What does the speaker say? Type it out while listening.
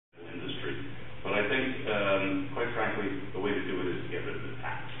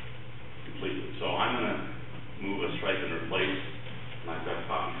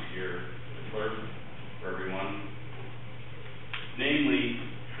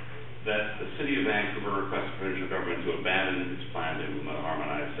Government to abandon its plan to implement a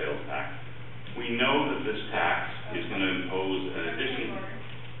harmonized sales tax. We know that this tax is going to impose an additional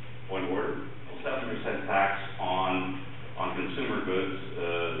 7% tax on consumer goods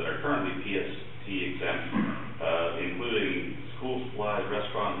that are currently PST exempt, including school supplies,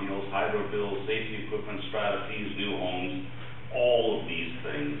 restaurant meals, hydro bills, safety equipment, strata fees, new homes. All of these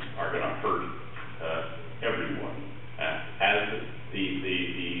things are going to hurt everyone. As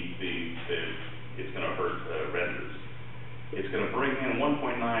it's going to hurt renters. It's going to bring in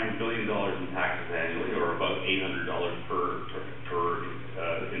 $1.9 billion in taxes annually, or about $800 per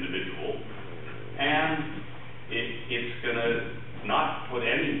individual, and it's going to not put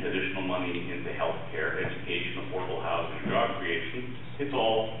any additional money into health care, education, affordable housing, job creation. It's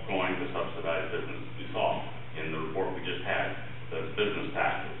all going to subsidize business. We saw in the report we just had, the business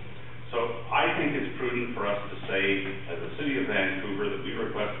taxes. So I think it's prudent for us to say, as the City of Vancouver, that we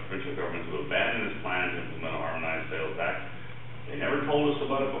request the Provincial Government to abandon its plan to implement a harmonized sales tax. They never told us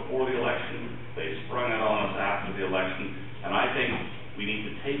about it before the election. They sprung it on us after the election. And I think we need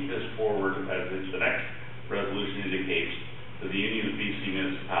to take this forward, as the next resolution indicates, to the Union of BC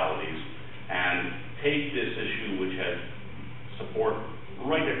Municipalities, and take this issue, which has support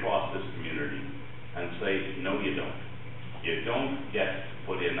right across this community, and say, no, you don't. You don't get to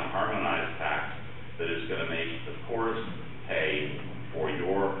put in a harmonized tax that is going to make the poorest pay for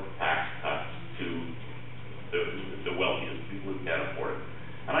your tax cuts to the wealthiest people who can't afford it.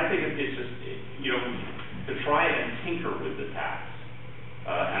 And I think it's just, to try and tinker with the tax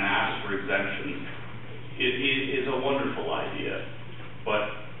and ask for exemptions is a wonderful idea. But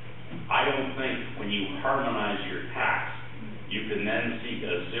I don't think when you harmonize your tax, you can then seek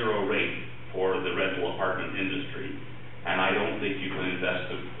a zero rate for the rental apartment industry. And I don't think you can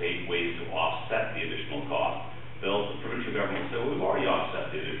investigate ways to offset the additional cost. The provincial government will say, well, we've already offset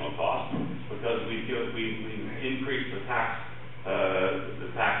the additional cost because we've increased the tax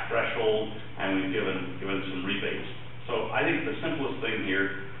threshold, and we've given